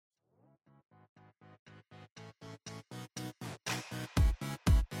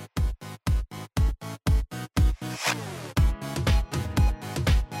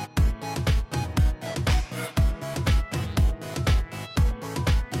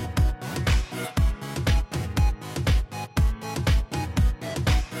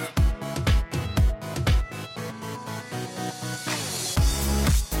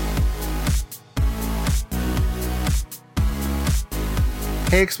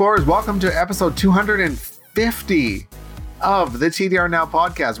Hey Explorers, welcome to episode 250 of the TDR Now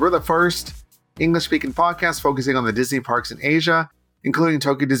podcast. We're the first English-speaking podcast focusing on the Disney parks in Asia, including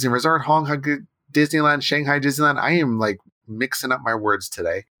Tokyo Disney Resort, Hong Kong Disneyland, Shanghai Disneyland. I am like mixing up my words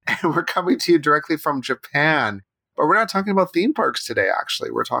today. And we're coming to you directly from Japan. But we're not talking about theme parks today,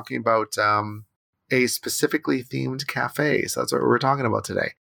 actually. We're talking about a specifically themed cafe. So that's what we're talking about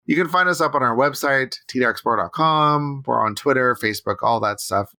today. You can find us up on our website, tdrexplore.com. We're on Twitter, Facebook, all that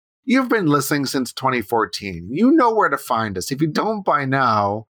stuff. You've been listening since 2014. You know where to find us. If you don't by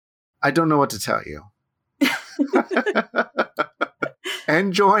now, I don't know what to tell you.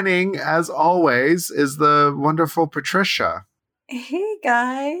 And joining, as always, is the wonderful Patricia. Hey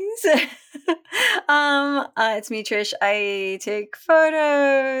guys. It's me, Trish. I take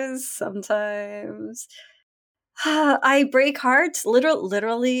photos sometimes. I break hearts,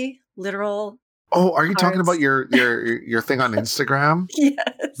 literally. Oh, are you talking hearts. about your thing on Instagram?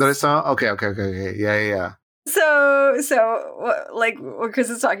 Yes. That I saw? Okay. Yeah. So like what Chris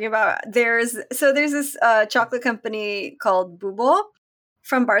is talking about, there's this chocolate company called Bubo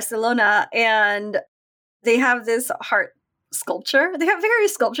from Barcelona, and they have this heart sculpture. They have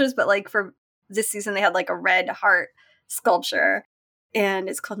various sculptures, but like for this season, they had like a red heart sculpture, and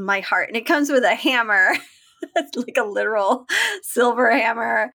it's called My Heart, and it comes with a hammer. It's like a literal silver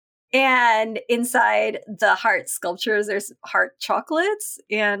hammer. And inside the heart sculptures, there's heart chocolates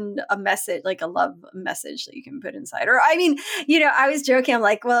and a message, like a love message that you can put inside. Or, I mean, I was joking. I'm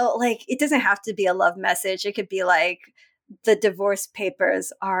like, well, like, it doesn't have to be a love message. It could be like, the divorce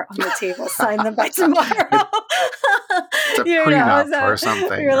papers are on the table. Sign them by tomorrow. It's a prenup or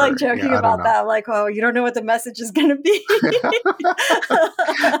something. We were like joking about that. I'm like, oh, you don't know what the message is going to be.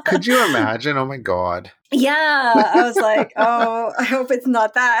 Could you imagine? Oh my God. Yeah. I was like, oh, I hope it's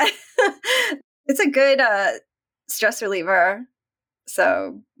not that. It's a good stress reliever.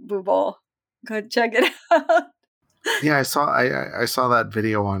 So, Booble, go check it out. Yeah, I saw that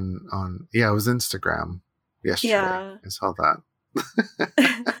video on it was Instagram yesterday. Yeah. I saw that.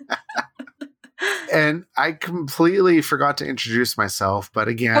 And I completely forgot to introduce myself, but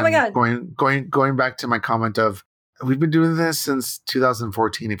again, oh my God. going back to my comment of we've been doing this since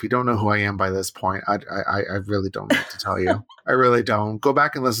 2014. If you don't know who I am by this point, I really don't know what to tell you. I really don't. Go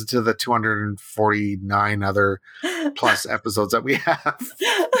back and listen to the 249 other plus episodes that we have.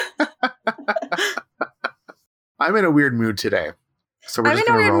 I'm in a weird mood today, so we're just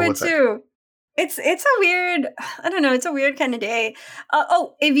going to roll with it. I'm in a weird mood too. It's a weird, I don't know, it's a weird kind of day.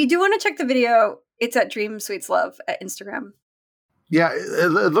 If you do want to check the video, it's at Dream Sweets Love at Instagram. Yeah, it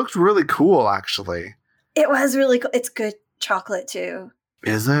looked really cool, actually. It was really cool. It's good chocolate, too.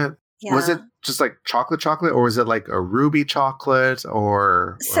 Is it? Yeah. Was it just like chocolate, or was it like a ruby chocolate,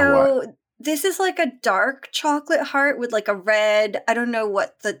 or what? This is like a dark chocolate heart with like a red, I don't know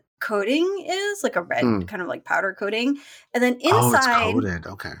what the coating is, like a red kind of like powder coating. And then inside... Oh, it's coated.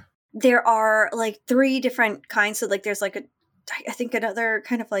 Okay. There are like 3 different kinds. So like there's like I think another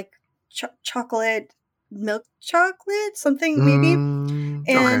kind of like chocolate, milk chocolate, something maybe.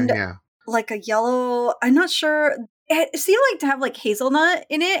 And okay, yeah. Like a yellow, I'm not sure. It seemed like to have like hazelnut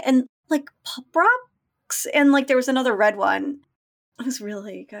in it and like Pop Rocks. And like there was another red one. It was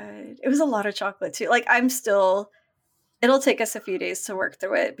really good. It was a lot of chocolate too. Like it'll take us a few days to work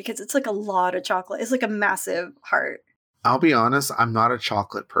through it because it's like a lot of chocolate. It's like a massive heart. I'll be honest, I'm not a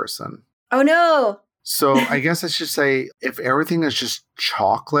chocolate person. Oh, no. So I guess I should say, if everything is just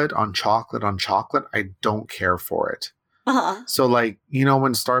chocolate on chocolate on chocolate, I don't care for it. Uh-huh. So like,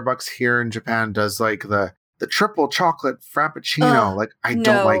 when Starbucks here in Japan does like the triple chocolate frappuccino, like I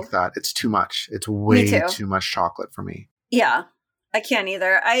don't like that. It's too much. It's way too much chocolate for me. Yeah, I can't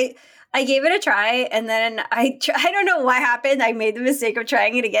either. I gave it a try, and then I don't know what happened. I made the mistake of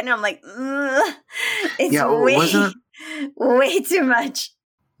trying it again, and I'm like, it's way too much.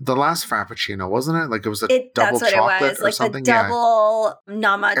 The last frappuccino, wasn't it? Like it was double that's what chocolate it was. or like something. The double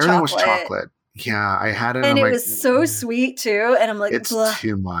Nama Everything chocolate. was chocolate. Yeah, I had it. And it was so sweet too. And I'm like, it's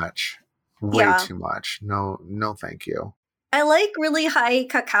too much. Way too much. No, thank you. I like really high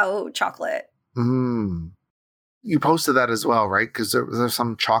cacao chocolate. You posted that as well, right? Because there's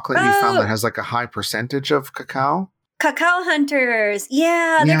some chocolate you found that has like a high percentage of cacao. Cacao Hunters.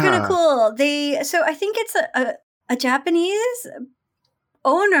 Yeah, they're kind of cool. So I think it's a Japanese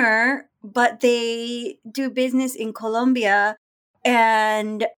owner, but they do business in Colombia,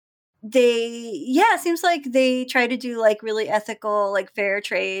 and it seems like they try to do like really ethical, like fair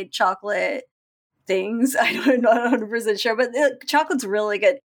trade chocolate things. I'm not 100% sure, but the chocolate's really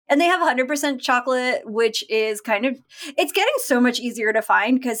good. And they have 100% chocolate, which is it's getting so much easier to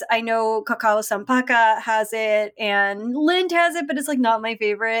find because I know Cacao Sampaka has it and Lind has it, but it's like not my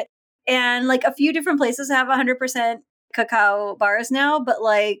favorite. And like a few different places have 100% cacao bars now, but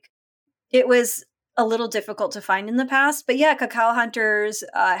like it was a little difficult to find in the past. But yeah, Cacao Hunters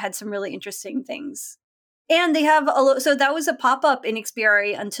had some really interesting things. And they have so that was a pop-up in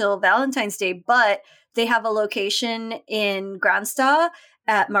Xpiari until Valentine's Day, but they have a location in Gransta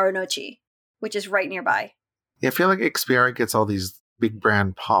at Marunouchi, which is right nearby. Yeah, I feel like Xpiari gets all these big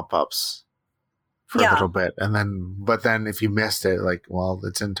brand pop-ups for a little bit. But then if you missed it, like, well,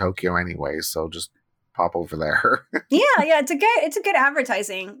 it's in Tokyo anyway, so just pop over there. yeah, it's a good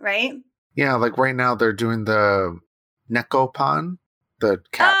advertising, right? Yeah, like right now they're doing the Nekopan, the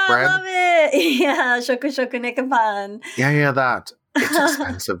cat bread. I love it. Yeah, Shoku Shoku Nekopan. Yeah, that. It's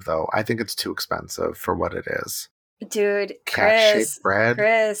expensive though. I think it's too expensive for what it is. Dude, Cat-shaped bread.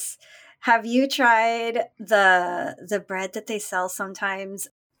 Chris, have you tried the bread that they sell sometimes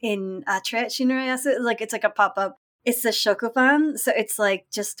in Atre Shinurayasu? Like it's like a pop-up. It's the shokupan, so it's like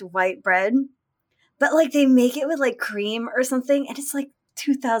just white bread. But like they make it with like cream or something, and it's like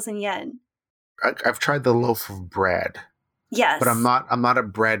 2,000 yen. I've tried the loaf of bread. Yes. But I'm not a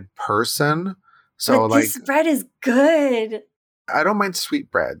bread person. So but like this bread is good. I don't mind sweet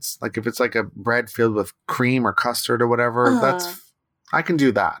breads. Like if it's like a bread filled with cream or custard or whatever, I can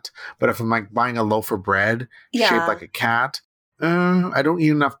do that. But if I'm like buying a loaf of bread shaped like a cat, I don't eat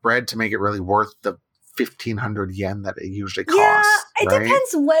enough bread to make it really worth the 1,500 yen that it usually costs. Yeah, it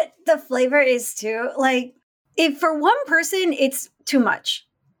depends what the flavor is too. Like if for one person, it's too much.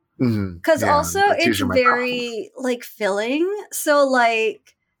 Because also it's very like filling. So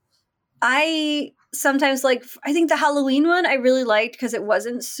like I sometimes like, I think the Halloween one I really liked because it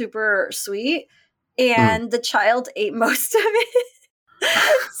wasn't super sweet and the child ate most of it.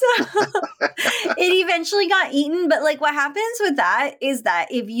 So it eventually got eaten. But like what happens with that is that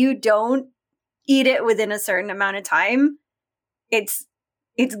if you don't eat it within a certain amount of time, it's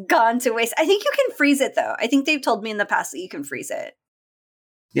gone to waste. I think you can freeze it though. I think they've told me in the past that you can freeze it.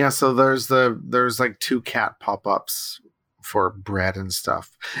 Yeah, so there's like 2 cat pop-ups for bread and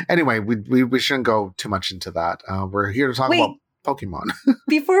stuff. Anyway, we shouldn't go too much into that. We're here to talk about Pokemon.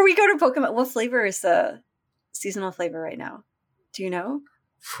 Before we go to Pokemon, what flavor is the seasonal flavor right now? Do you know?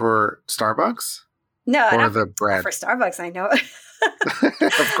 For Starbucks? No, or not the bread. For Starbucks, I know.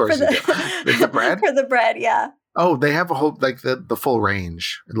 Of course you do. The bread? For the bread, yeah. Oh, they have a whole like the full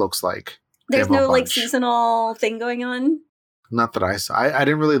range. It looks like there's no like seasonal thing going on. Not that I saw. I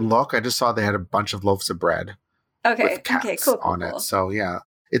didn't really look. I just saw they had a bunch of loaves of bread. Okay. With cats okay. Cool. on it. So yeah,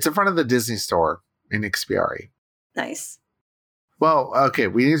 it's in front of the Disney store in Xpiari. Nice. Well, okay,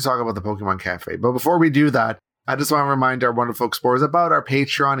 we need to talk about the Pokemon Cafe. But before we do that, I just want to remind our wonderful explorers about our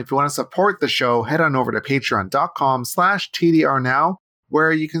Patreon. If you want to support the show, head on over to patreon.com/TDRnow,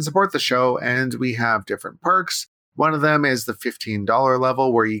 where you can support the show. And we have different perks. One of them is the $15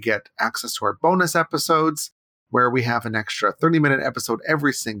 level, where you get access to our bonus episodes, where we have an extra 30-minute episode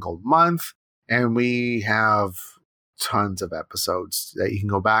every single month. And we have tons of episodes that you can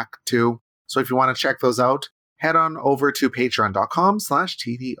go back to. So if you want to check those out, head on over to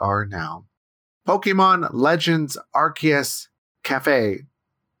patreon.com/TDRnow. Pokemon Legends Arceus Cafe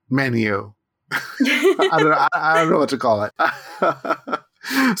menu. I don't know what to call it.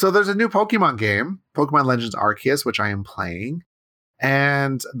 So there's a new Pokemon game, Pokemon Legends Arceus, which I am playing.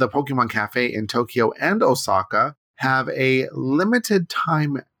 And the Pokemon Cafe in Tokyo and Osaka have a limited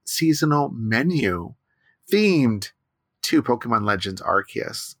time seasonal menu themed to Pokemon Legends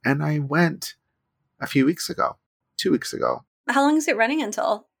Arceus. And I went a few weeks ago, 2 weeks ago. How long is it running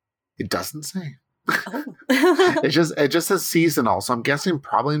until? It doesn't say. Oh. it just says seasonal. So I'm guessing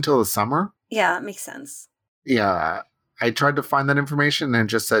probably until the summer. Yeah, it makes sense. Yeah. I tried to find that information and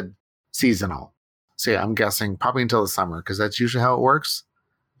it just said seasonal. So yeah, I'm guessing probably until the summer because that's usually how it works.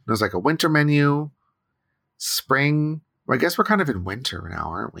 There's like a winter menu, spring. Well, I guess we're kind of in winter now,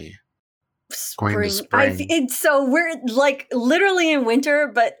 aren't we? Spring. Going to spring. So we're like literally in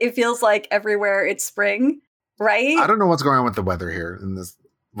winter, but it feels like everywhere it's spring, right? I don't know what's going on with the weather here in this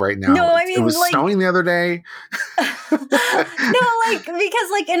right now. No, I mean, it was like, snowing the other day. No, like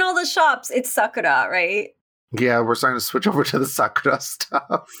because like in all the shops, it's Sakura, right? Yeah, we're starting to switch over to the Sakura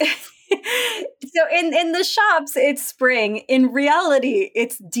stuff. So in the shops, it's spring. In reality,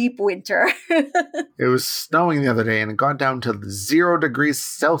 it's deep winter. It was snowing the other day and it got down to 0 degrees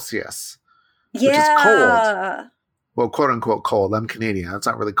Celsius, which is cold. Well, quote unquote cold. I'm Canadian. It's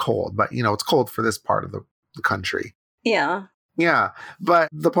not really cold, but you know, it's cold for this part of the country. Yeah. Yeah. But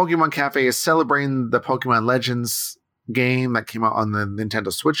the Pokemon Cafe is celebrating the Pokemon Legends game that came out on the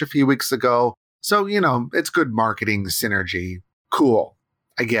Nintendo Switch a few weeks ago. So, it's good marketing synergy. Cool.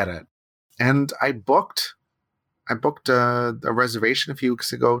 I get it. And I booked a reservation a few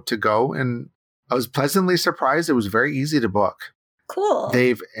weeks ago to go, and I was pleasantly surprised. It was very easy to book. Cool.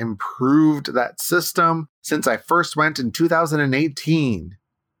 They've improved that system since I first went in 2018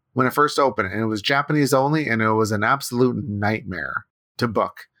 when it first opened, and it was Japanese only, and it was an absolute nightmare to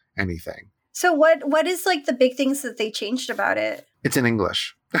book anything. So what is like the big things that they changed about it? It's in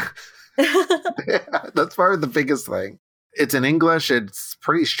English. That's probably the biggest thing. It's in English. It's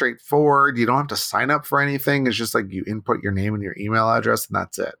pretty straightforward. You don't have to sign up for anything. It's just like you input your name and your email address, and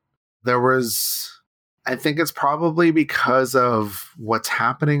that's it. I think it's probably because of what's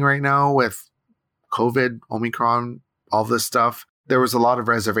happening right now with COVID, Omicron, all this stuff. There was a lot of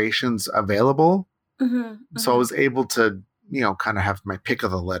reservations available. So I was able to, kind of have my pick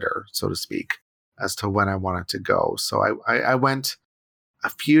of the litter, so to speak, as to when I wanted to go. So I went a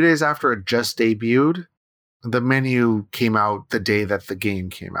few days after it just debuted. The menu came out the day that the game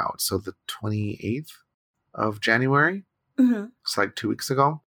came out. So the 28th of January. It's like 2 weeks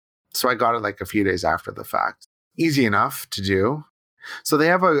ago. So I got it like a few days after the fact. Easy enough to do. So they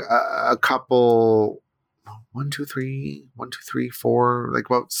have a couple, 4, like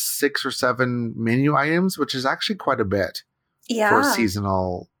about 6 or 7 menu items, which is actually quite a bit for a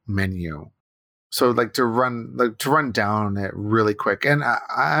seasonal menu. So like to run down it really quick. And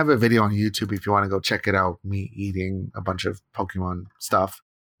I have a video on YouTube if you want to go check it out, me eating a bunch of Pokemon stuff.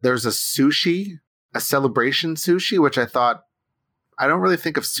 There's a celebration sushi, which I thought, I don't really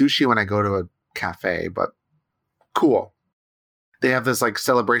think of sushi when I go to a cafe, but cool. They have this like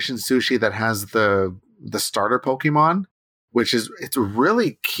celebration sushi that has the starter Pokemon, it's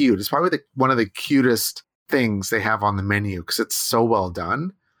really cute. It's probably one of the cutest things they have on the menu because it's so well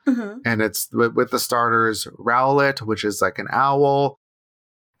done. And it's with the starters, Rowlet, which is like an owl,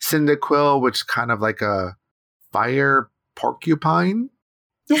 Cyndaquil, which is kind of like a fire porcupine.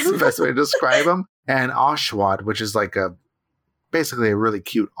 That's the best way to describe them. And Oshawott, which is like basically a really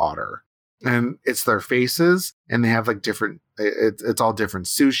cute otter. And it's their faces, and they have like different, it's all different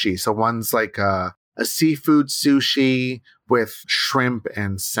sushi. So one's like a seafood sushi with shrimp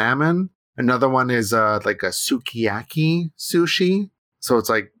and salmon. Another one is like a sukiyaki sushi. So it's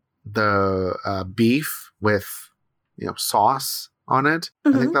like the beef with, sauce on it.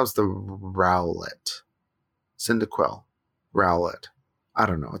 I think that was the Rowlet. Cyndaquil. Rowlet. I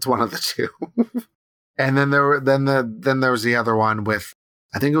don't know. It's one of the two. And then there was the other one with,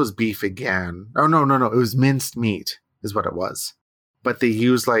 I think it was beef again. Oh, no. It was minced meat is what it was. But they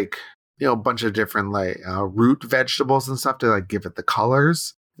use like, a bunch of different like root vegetables and stuff to like give it the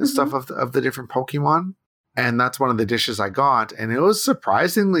colors and stuff of the different Pokemon. And that's one of the dishes I got. And it was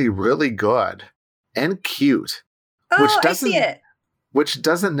surprisingly really good and cute. Oh, I see it. Which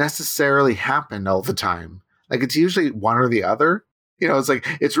doesn't necessarily happen all the time. Like it's usually one or the other. It's like,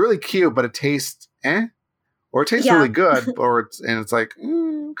 it's really cute, but it tastes or it tastes really good, it's like,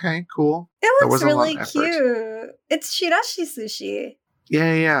 okay, cool. It looks really cute. It's Shirashi sushi.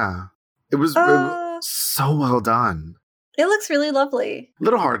 Yeah. It was so well done. It looks really lovely. A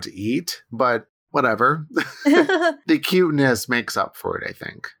little hard to eat, but whatever. The cuteness makes up for it, I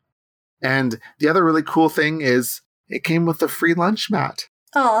think. And the other really cool thing is it came with a free lunch mat.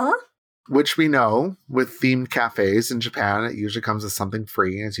 Aww. Which we know with themed cafes in Japan, it usually comes with something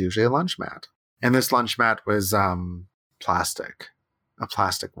free, and it's usually a lunch mat. And this lunch mat was plastic. A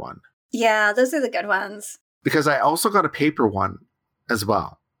plastic one. Yeah, those are the good ones. Because I also got a paper one as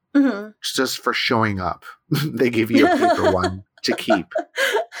well. Just for showing up. They give you a paper one to keep.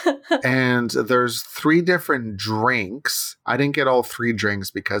 And there's 3 different drinks. I didn't get all 3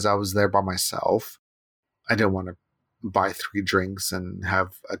 drinks because I was there by myself. I didn't want to buy 3 drinks and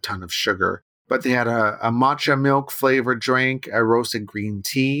have a ton of sugar. But they had a matcha milk flavored drink, a roasted green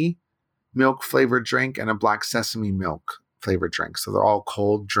tea milk flavored drink, and a black sesame milk flavored drink. So they're all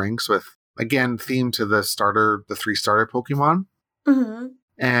cold drinks with, again, themed to the 3 starter Pokemon.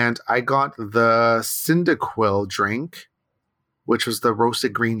 And I got the Cyndaquil drink, which was the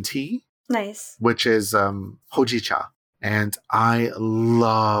roasted green tea. Nice. Which is hojicha. And I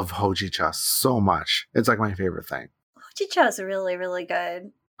love hojicha so much. It's like my favorite thing. Hojicha is really, really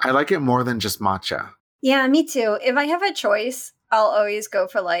good. I like it more than just matcha. Yeah, me too. If I have a choice, I'll always go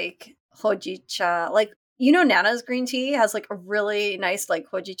for like hojicha. Like, Nana's green tea has like a really nice like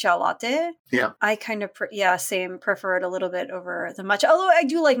hojicha latte. Yeah. I kind of, prefer it a little bit over the matcha. Although I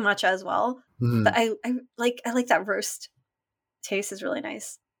do like matcha as well. But I like that roast taste is really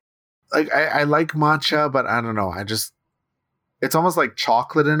nice. Like I like matcha, but I don't know. It's almost like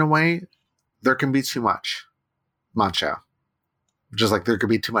chocolate in a way. There can be too much. matcha. Just like there could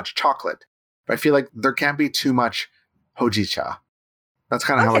be too much chocolate. But I feel like there can't be too much hojicha. That's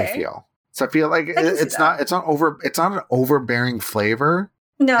kind of how I feel. So I feel like it's not an overbearing flavor.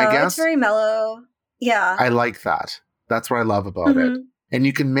 No, I guess. It's very mellow. Yeah. I like that. That's what I love about it. And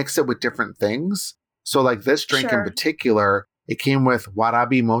you can mix it with different things. So like this drink in particular, it came with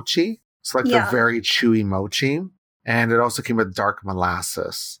warabi mochi. It's like the very chewy mochi. And it also came with dark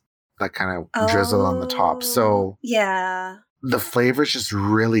molasses that kind of drizzle on the top. So the flavors just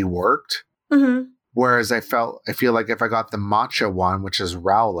really worked. Whereas I feel like if I got the matcha one, which is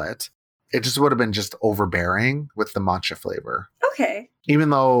Rowlet, it just would have been just overbearing with the matcha flavor. Okay. Even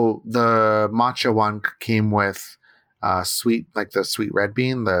though the matcha one came with sweet, like the sweet red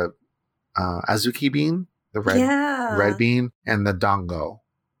bean, the azuki bean, the red bean, and the dango,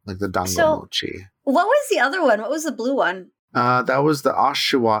 like the dango mochi. What was the other one? What was the blue one? That was the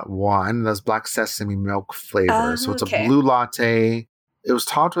Oshawa one. That's black sesame milk flavor. So it's a blue latte. It was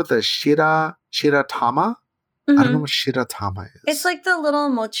topped with a shiratama. I don't know what shiratama is. It's like the little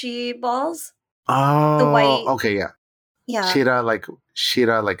mochi balls. Oh, the white. Okay, yeah. Shira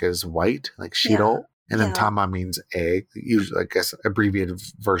like is white, like shiro, and then tama means egg. Usually, I guess, abbreviated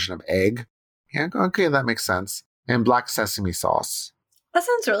version of egg. Yeah, okay, that makes sense. And black sesame sauce. That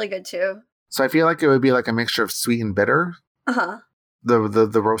sounds really good too. So I feel like it would be like a mixture of sweet and bitter.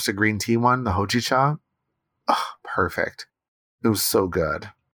 The roasted green tea one, the hojicha. Oh, perfect. It was so good.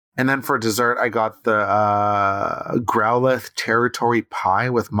 And then for dessert, I got the Growlithe Territory Pie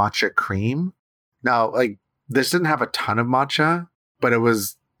with matcha cream. Now, like, this didn't have a ton of matcha, but it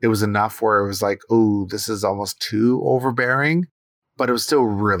was enough where it was like, oh, this is almost too overbearing, but it was still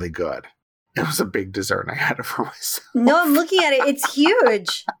really good. It was a big dessert, and I had it for myself. No, I'm looking at it. It's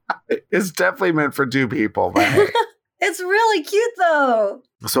huge. It's definitely meant for two people, but hey. It's really cute, though.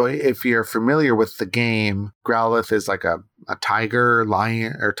 So if you're familiar with the game, Growlithe is like a tiger,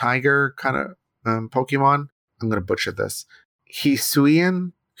 lion, or tiger kind of Pokemon. I'm going to butcher this.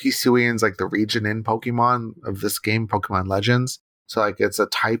 Hisuian. Hisuian's like the region in Pokemon of this game, Pokemon Legends. So like it's a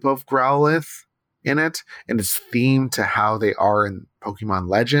type of Growlithe in it, and it's themed to how they are in Pokemon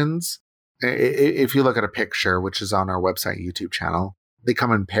Legends. If you look at a picture, which is on our website YouTube channel, they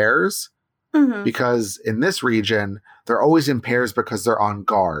come in pairs. Because in this region, they're always in pairs because they're on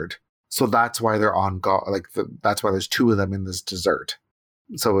guard. So that's why they're on guard. Like that's why there's two of them in this dessert.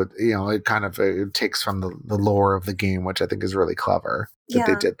 So it takes from the lore of the game, which I think is really clever that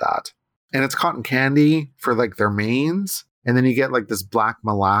they did that. And it's cotton candy for like their mains, and then you get like this black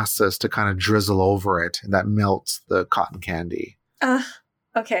molasses to kind of drizzle over it, and that melts the cotton candy.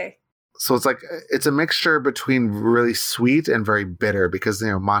 Okay. So it's a mixture between really sweet and very bitter because,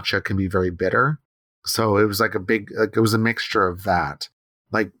 matcha can be very bitter. So it was like it was a mixture of that.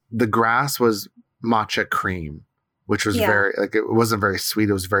 Like the grass was matcha cream, which was very, like, it wasn't very sweet.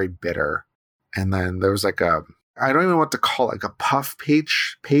 It was very bitter. And then there was like I don't even know what to call it, like a puff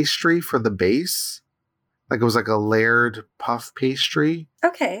pastry for the base. Like it was like a layered puff pastry.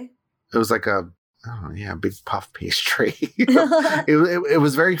 Okay. It was like a big puff pastry. it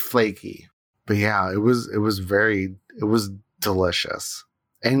was very flaky, but yeah, it was delicious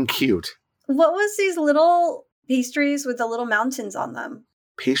and cute. What was these little pastries with the little mountains on them?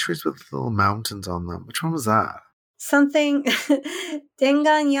 Pastries with little mountains on them. Which one was that? Something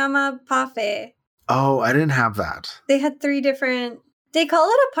Denganyama parfait. Oh, I didn't have that. They had 3 different. They call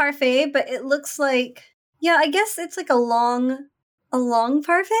it a parfait, but it looks like, I guess it's like a long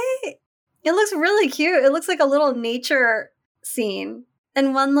parfait. It looks really cute. It looks like a little nature scene.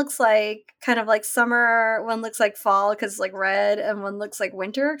 And one looks like kind of like summer, one looks like fall because it's like red, and one looks like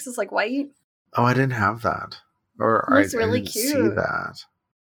winter because it's like white. Oh, I didn't have that. Or I didn't see that.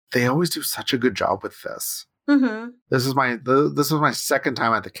 They always do such a good job with this. This was my second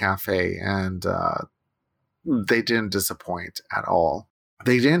time at the cafe, and they didn't disappoint at all.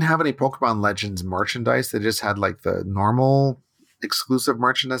 They didn't have any Pokemon Legends merchandise. They just had like the normal exclusive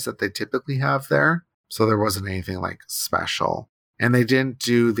merchandise that they typically have there. So there wasn't anything like special. And they didn't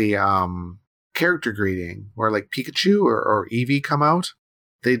do the character greeting where like Pikachu or Eevee come out.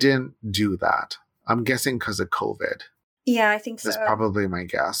 They didn't do that. I'm guessing because of COVID. Yeah, I think so. That's probably my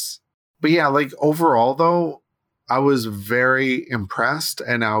guess. But yeah, like overall though, I was very impressed,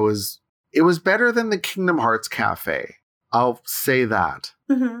 and it was better than the Kingdom Hearts Cafe. I'll say that.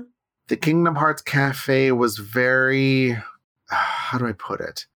 The Kingdom Hearts Cafe was very, how do I put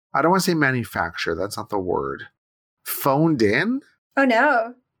it? I don't want to say manufactured. That's not the word. Phoned in? Oh,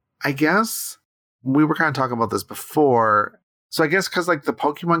 no. I guess. We were kind of talking about this before. So I guess because like the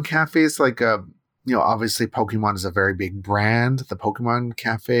Pokemon Cafe is like obviously Pokemon is a very big brand. The Pokemon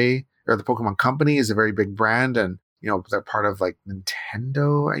Cafe, or the Pokemon Company is a very big brand, and they're part of like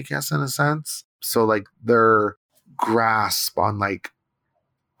Nintendo, I guess, in a sense. So like their grasp on like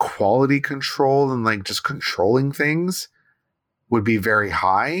quality control and like just controlling things would be very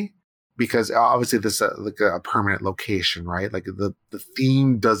high, because obviously this is like a permanent location, right? Like the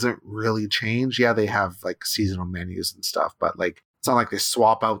theme doesn't really change. Yeah, they have like seasonal menus and stuff, but like it's not like they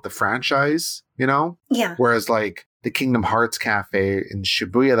swap out the franchise, Yeah. Whereas like the Kingdom Hearts Cafe in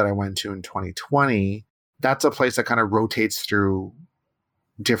Shibuya that I went to in 2020, that's a place that kind of rotates through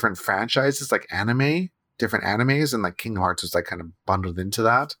different franchises, like different animes, and like Kingdom Hearts was like kind of bundled into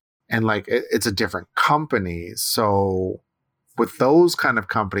that. And like it's a different company. So with those kind of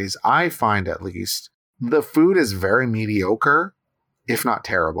companies, I find at least the food is very mediocre, if not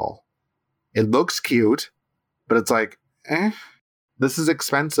terrible. It looks cute, but it's like, this is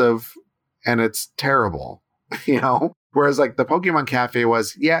expensive and it's terrible, Whereas like the Pokemon Cafe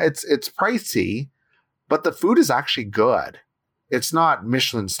was, it's pricey, but the food is actually good. It's not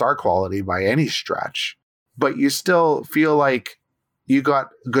Michelin star quality by any stretch, but you still feel like you got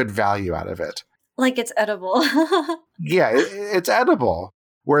good value out of it. Like it's edible. Yeah, it's edible.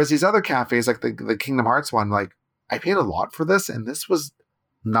 Whereas these other cafes, like the Kingdom Hearts one, like I paid a lot for this, and this was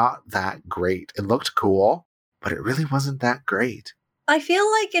not that great. It looked cool, but it really wasn't that great. I feel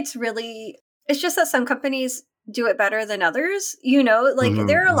like it's just that some companies do it better than others. There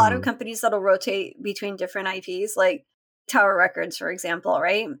are a lot of companies that'll rotate between different IPs, like Tower Records, for example,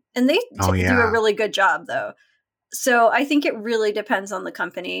 right? And they do a really good job, though. So I think it really depends on the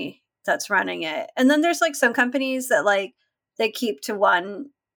company that's running it. And then there's like some companies that like they keep to one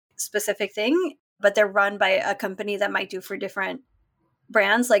specific thing, but they're run by a company that might do for different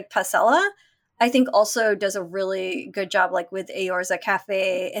brands, like Pasella. I think also does a really good job, like with Eorza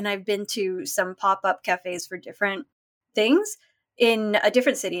Cafe. And I've been to some pop-up cafes for different things in a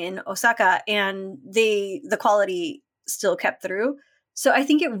different city in Osaka, and the quality still kept through. So I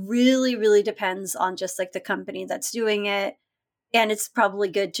think it really, really depends on just like the company that's doing it. And it's probably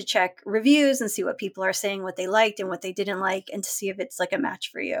good to check reviews and see what people are saying, what they liked and what they didn't like, and to see if it's like a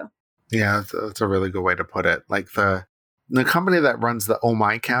match for you. Yeah, that's a really good way to put it. Like the company that runs the Oh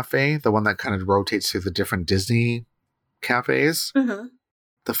My Cafe, the one that kind of rotates through the different Disney cafes,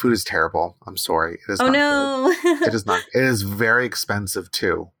 the food is terrible. I'm sorry. It is not good. It is not. It is very expensive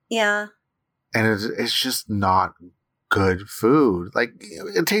too. Yeah. And it's just not good food. Like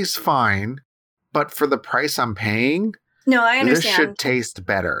it tastes fine, but for the price I'm paying, no, I understand. This should taste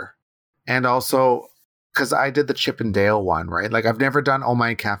better. And also, because I did the Chip and Dale one, right? Like I've never done Oh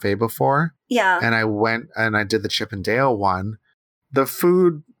My Cafe before. Yeah. And I went and I did the Chip and Dale one. The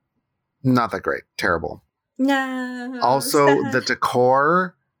food, not that great. Terrible. No. Also, the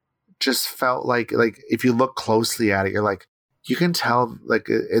decor just felt like if you look closely at it, you're like, you can tell like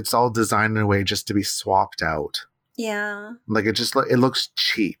it's all designed in a way just to be swapped out. Yeah. Like it looks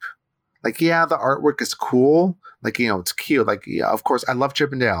cheap. Like, yeah, the artwork is cool. Like, it's cute. Like, yeah, of course, I love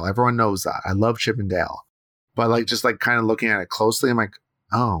Chip and Dale. Everyone knows that. I love Chip and Dale. But like, just like kind of looking at it closely, I'm like,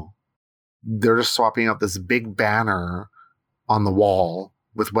 oh, they're just swapping out this big banner on the wall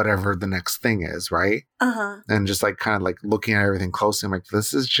with whatever the next thing is, right? And just like kind of like looking at everything closely, I'm like,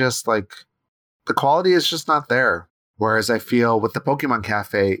 this is just like, the quality is just not there. Whereas I feel with the Pokemon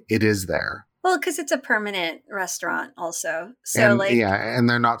Cafe, it is there. Well, because it's a permanent restaurant also. So and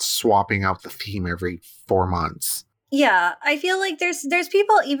they're not swapping out the theme every 4 months. Yeah, I feel like there's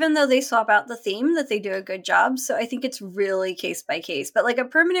people, even though they swap out the theme, that they do a good job. So I think it's really case by case. But like a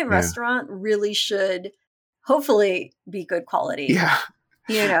permanent restaurant really should hopefully be good quality.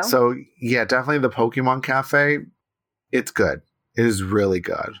 Yeah. So yeah, definitely the Pokemon Cafe, it's good. It is really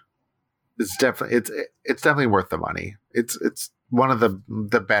good. It's definitely worth the money. It's one of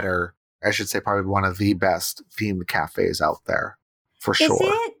the better, I should say probably one of the best themed cafes out there, for sure. Is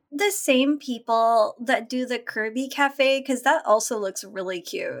it the same people that do the Kirby Cafe? Because that also looks really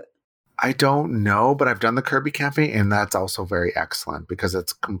cute. I don't know, but I've done the Kirby Cafe, and that's also very excellent because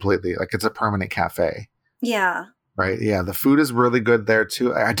it's completely, like, it's a permanent cafe. Yeah. Right? Yeah, the food is really good there,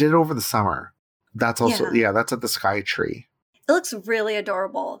 too. I did it over the summer. That's also, that's at the Sky Tree. It looks really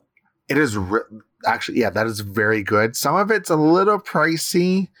adorable. It is, actually, that is very good. Some of it's a little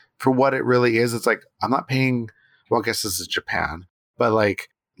pricey for what it really is. It's like, I'm not paying, well, I guess this is Japan, but like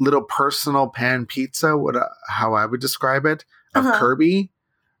little personal pan pizza, how I would describe it, of Kirby.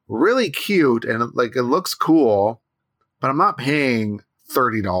 Really cute, and like it looks cool, but I'm not paying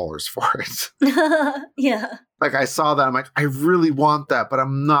 $30 for it. Yeah. Like I saw that, I'm like, I really want that, but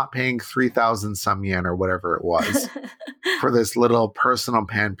I'm not paying 3,000 some yen or whatever it was for this little personal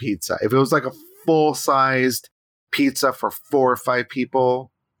pan pizza. If it was like a full-sized pizza for 4 or 5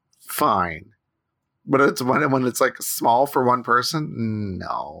 people, fine. But it's when it's like small for one person,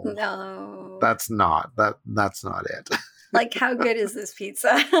 no. No. That's not it. Like, how good is this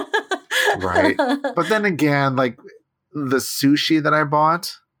pizza? Right. But then again, like the sushi that I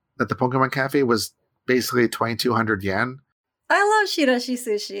bought at the Pokemon Cafe was basically 2,200 yen. I love Shirashi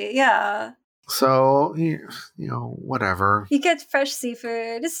sushi. Yeah. So, whatever. You get fresh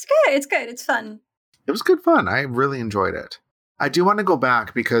seafood. It's good. It's good. It's fun. It was good fun. I really enjoyed it. I do want to go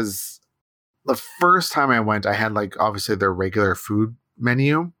back because the first time I went, I had like obviously their regular food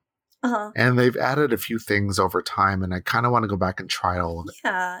menu. Uh-huh. And they've added a few things over time, and I kind of want to go back and try all of it.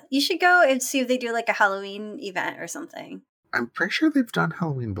 Yeah. You should go and see if they do like a Halloween event or something. I'm pretty sure they've done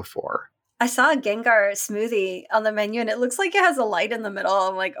Halloween before. I saw a Gengar smoothie on the menu, and it looks like it has a light in the middle.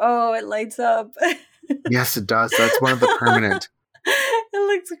 I'm like, oh, it lights up. Yes, it does. That's one of the permanent. It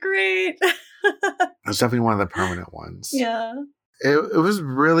looks great. It's definitely one of the permanent ones. Yeah. It was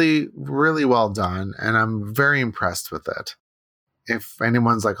really, really well done, and I'm very impressed with it. If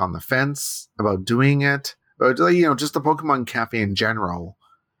anyone's like on the fence about doing it, or just the Pokemon Cafe in general,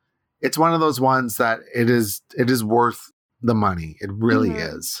 it's one of those ones that it is worth the money. It really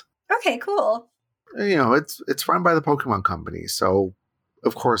is. Okay, cool. It's run by the Pokemon Company, so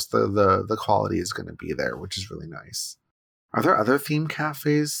of course the quality is going to be there, which is really nice. Are there other theme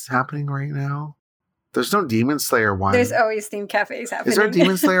cafes happening right now? There's no Demon Slayer one. There's always theme cafes happening. Is there a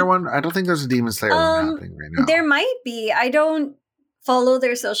Demon Slayer one? I don't think there's a Demon Slayer one happening right now. There might be. I don't follow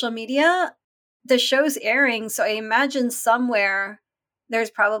their social media. The show's airing, so I imagine somewhere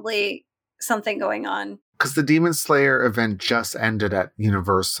there's probably something going on. Because the Demon Slayer event just ended at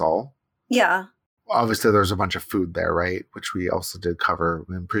Universal. Yeah. Obviously, there's a bunch of food there, right? Which we also did cover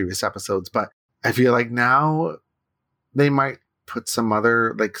in previous episodes. But I feel like now they might put some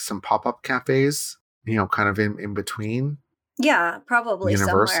other, like some pop-up cafes, kind of in between. Yeah, probably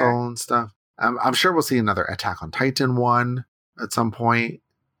Universal somewhere. and stuff. I'm sure we'll see another Attack on Titan one at some point,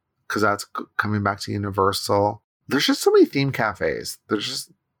 because that's coming back to Universal. There's just so many theme cafes. There's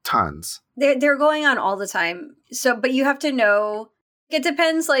just tons. They're going on all the time. So, but you have to know, it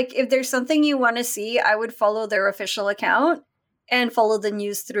depends. Like, if there's something you want to see, I would follow their official account and follow the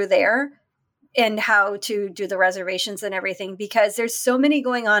news through there and how to do the reservations and everything, because there's so many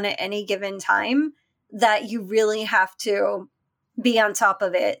going on at any given time that you really have to be on top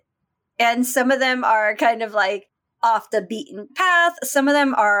of it. And some of them are kind of like off the beaten path. Some of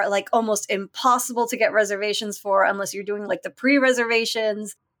them are like almost impossible to get reservations for unless you're doing like the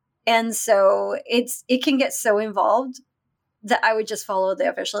pre-reservations. And so it can get so involved that I would just follow the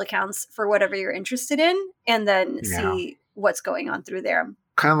official accounts for whatever you're interested in and then see what's going on through there.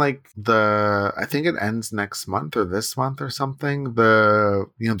 Kind of like I think it ends next month or this month or something. The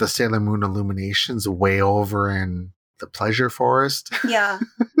Sailor Moon Illuminations way over in the Pleasure Forest. Yeah.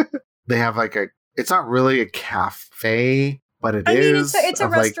 They have like it's not really a cafe, but I mean, it's a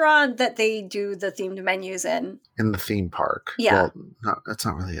restaurant that they do the themed menus in the theme park. Yeah. Well, it's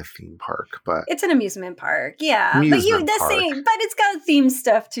not really a theme park, but it's an amusement park. Yeah. But it's got themed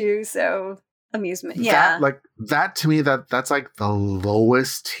stuff too, so amusement. Yeah. That to me, that's like the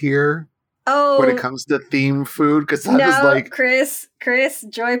lowest tier. Oh, when it comes to theme food, because that is like Chris,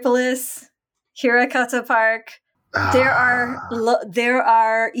 Joypolis, Hirakata Park. There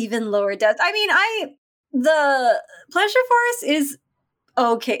are even lower depths. I mean, the Pleasure Forest is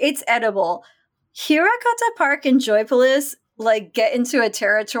okay. It's edible. Hirakata Park and Joypolis like get into a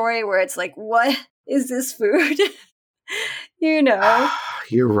territory where it's like, what is this food? You're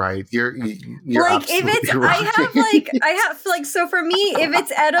right. You're like, if it's right. I have like so for me, if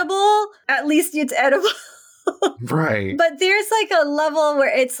it's edible, at least it's edible. Right. But there's like a level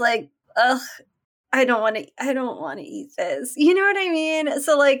where it's like, ugh, I don't want to eat this. You know what I mean?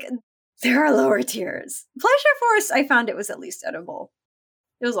 So like there are lower tiers. Pleasure Forest, I found it was at least edible.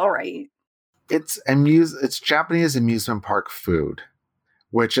 It was all right. It's Japanese amusement park food,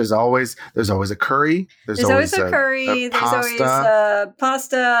 which is there's always a curry. There's always a curry. There's always a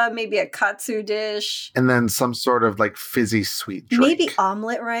pasta, maybe a katsu dish. And then some sort of like fizzy sweet drink. Maybe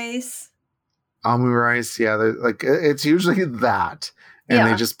omelet rice. Omelet rice, yeah. Like it's usually that. And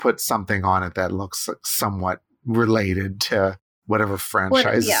they just put something on it that looks like somewhat related to whatever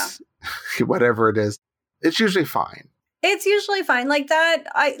franchise, whatever it is. It's usually fine. It's usually fine. Like that,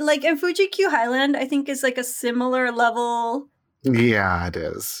 I like in Fuji Q Highland, I think is like a similar level. Yeah, it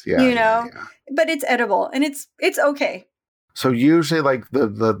is. Yeah. But it's edible and it's okay. So usually like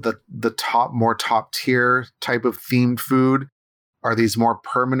the top tier type of themed food are these more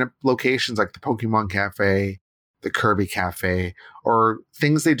permanent locations like the Pokemon Cafe, the Kirby Cafe, or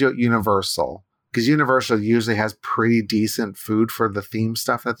things they do at Universal. Because Universal usually has pretty decent food for the theme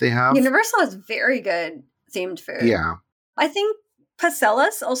stuff that they have. Universal has very good themed food. Yeah. I think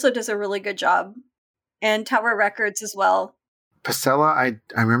Pacellas also does a really good job. And Tower Records as well. Pacella,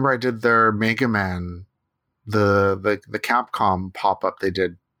 I remember I did their Mega Man, the Capcom pop-up they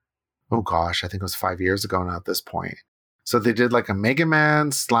did. Oh gosh, I think it was 5 years ago now at this point. So they did like a Mega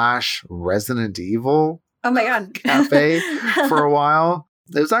Man / Resident Evil oh my God. cafe for a while.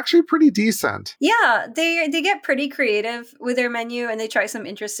 It was actually pretty decent. Yeah, they get pretty creative with their menu and they try some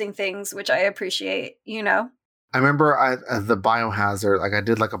interesting things, which I appreciate, you know? I remember the Biohazard, like I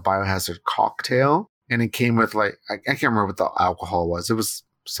did like a Biohazard cocktail and it came with like, I can't remember what the alcohol was. It was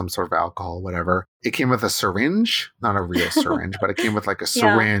some sort of alcohol, whatever. It came with a syringe, not a real syringe, but it came with like a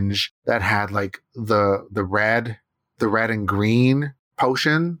syringe that had like the red and green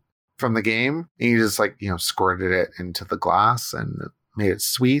potion from the game. And you just like, squirted it into the glass and made it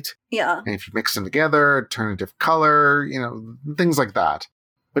sweet. Yeah. And if you mix them together, turn a different color, things like that.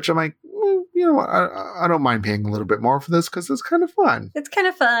 Which I'm like, I don't mind paying a little bit more for this because it's kind of fun. It's kind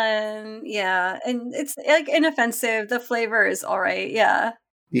of fun. Yeah. And it's like inoffensive. The flavor is all right. Yeah.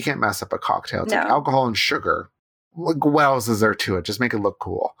 You can't mess up a cocktail. It's like alcohol and sugar. Like, what else is there to it? Just make it look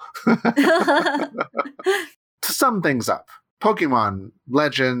cool. To sum things up, Pokemon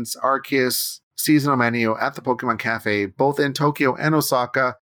Legends Arceus seasonal menu at the Pokemon Cafe, both in Tokyo and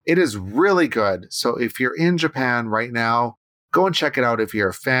Osaka. It is really good. So if you're in Japan right now, go and check it out. If you're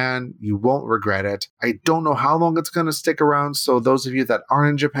a fan, you won't regret it. I don't know how long it's going to stick around. So those of you that aren't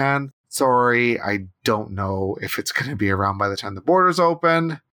in Japan, sorry, I don't know if it's going to be around by the time the borders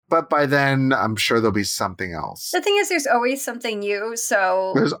open. But by then, I'm sure there'll be something else. The thing is, there's always something new.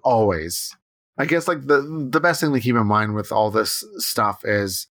 So there's always. I guess like the best thing to keep in mind with all this stuff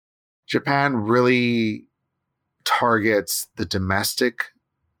is Japan really targets the domestic,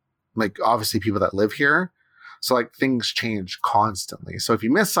 like obviously people that live here. So like things change constantly. So if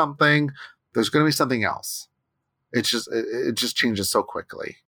you miss something, there's going to be something else. It just changes so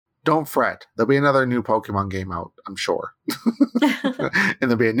quickly. Don't fret. There'll be another new Pokemon game out, I'm sure. And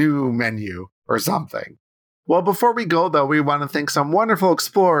there'll be a new menu or something. Well, before we go, though, we want to thank some wonderful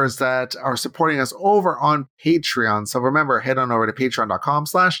explorers that are supporting us over on Patreon. So remember, head on over to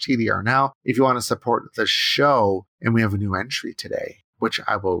patreon.com/TDR now if you want to support the show. And we have a new entry today, which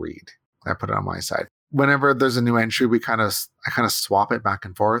I will read. I put it on my side. Whenever there's a new entry, I kind of swap it back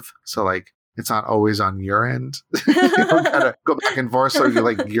and forth. So like, it's not always on your end. You gotta go back and forth. So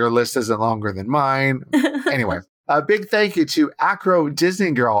your list isn't longer than mine. Anyway. A big thank you to Acro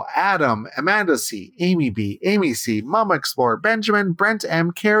Disney Girl, Adam, Amanda C, Amy B, Amy C, Mama Explorer, Benjamin, Brent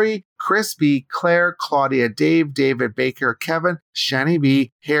M, Carrie, Chris B, Claire, Claudia, Dave, David, Baker, Kevin, Shani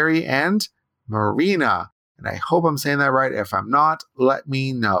B, Harry, and Marina. And I hope I'm saying that right. If I'm not, let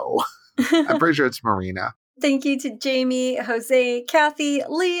me know. I'm pretty sure it's Marina. Thank you to Jamie, Jose, Kathy,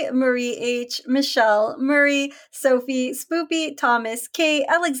 Lee, Marie H, Michelle, Murray, Sophie, Spoopy, Thomas, Kay,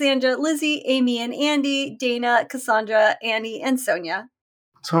 Alexandra, Lizzie, Amy and Andy, Dana, Cassandra, Annie, and Sonia.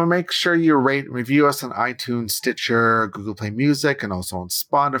 So make sure you rate and review us on iTunes, Stitcher, Google Play Music, and also on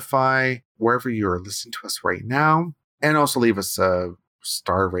Spotify, wherever you are listening to us right now. And also leave us a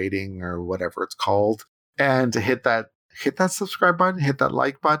star rating or whatever it's called. And to hit that subscribe button, hit that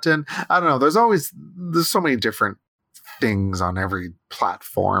like button. I don't know. There's so many different things on every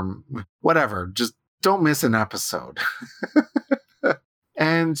platform. Whatever. Just don't miss an episode.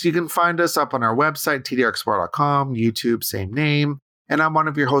 And you can find us up on our website, tdrexplorer.com, YouTube, same name. And I'm one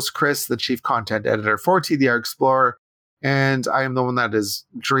of your hosts, Chris, the chief content editor for TDR Explorer. And I am the one that is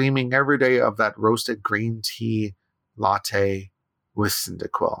dreaming every day of that roasted green tea latte with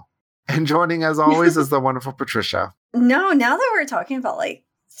Cyndaquil. And joining, as always, is the wonderful Patricia. No, now that we're talking about like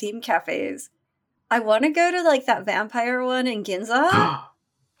theme cafes, I want to go to like that vampire one in Ginza.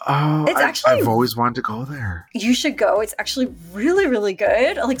 I've always wanted to go there. You should go. It's actually really, really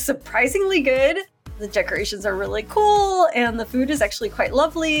good. Like surprisingly good. The decorations are really cool and the food is actually quite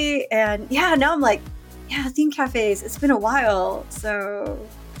lovely. And yeah, now I'm like, yeah, theme cafes. It's been a while. So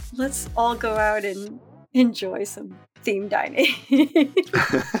let's all go out and enjoy some theme dining.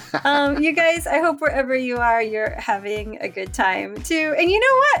 You guys, I hope wherever you are, you're having a good time too. And you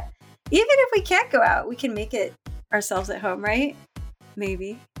know what? Even if we can't go out, we can make it ourselves at home, right?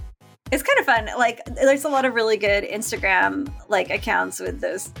 Maybe. It's kind of fun. Like, there's a lot of really good Instagram like accounts with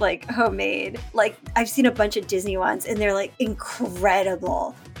those like homemade. Like, I've seen a bunch of Disney ones, and they're like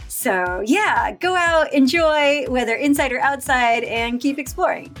incredible. So yeah, go out, enjoy, whether inside or outside, and keep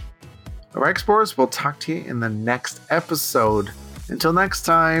exploring. All right, explorers, we'll talk to you in the next episode. Until next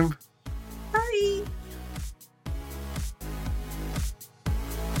time. Bye.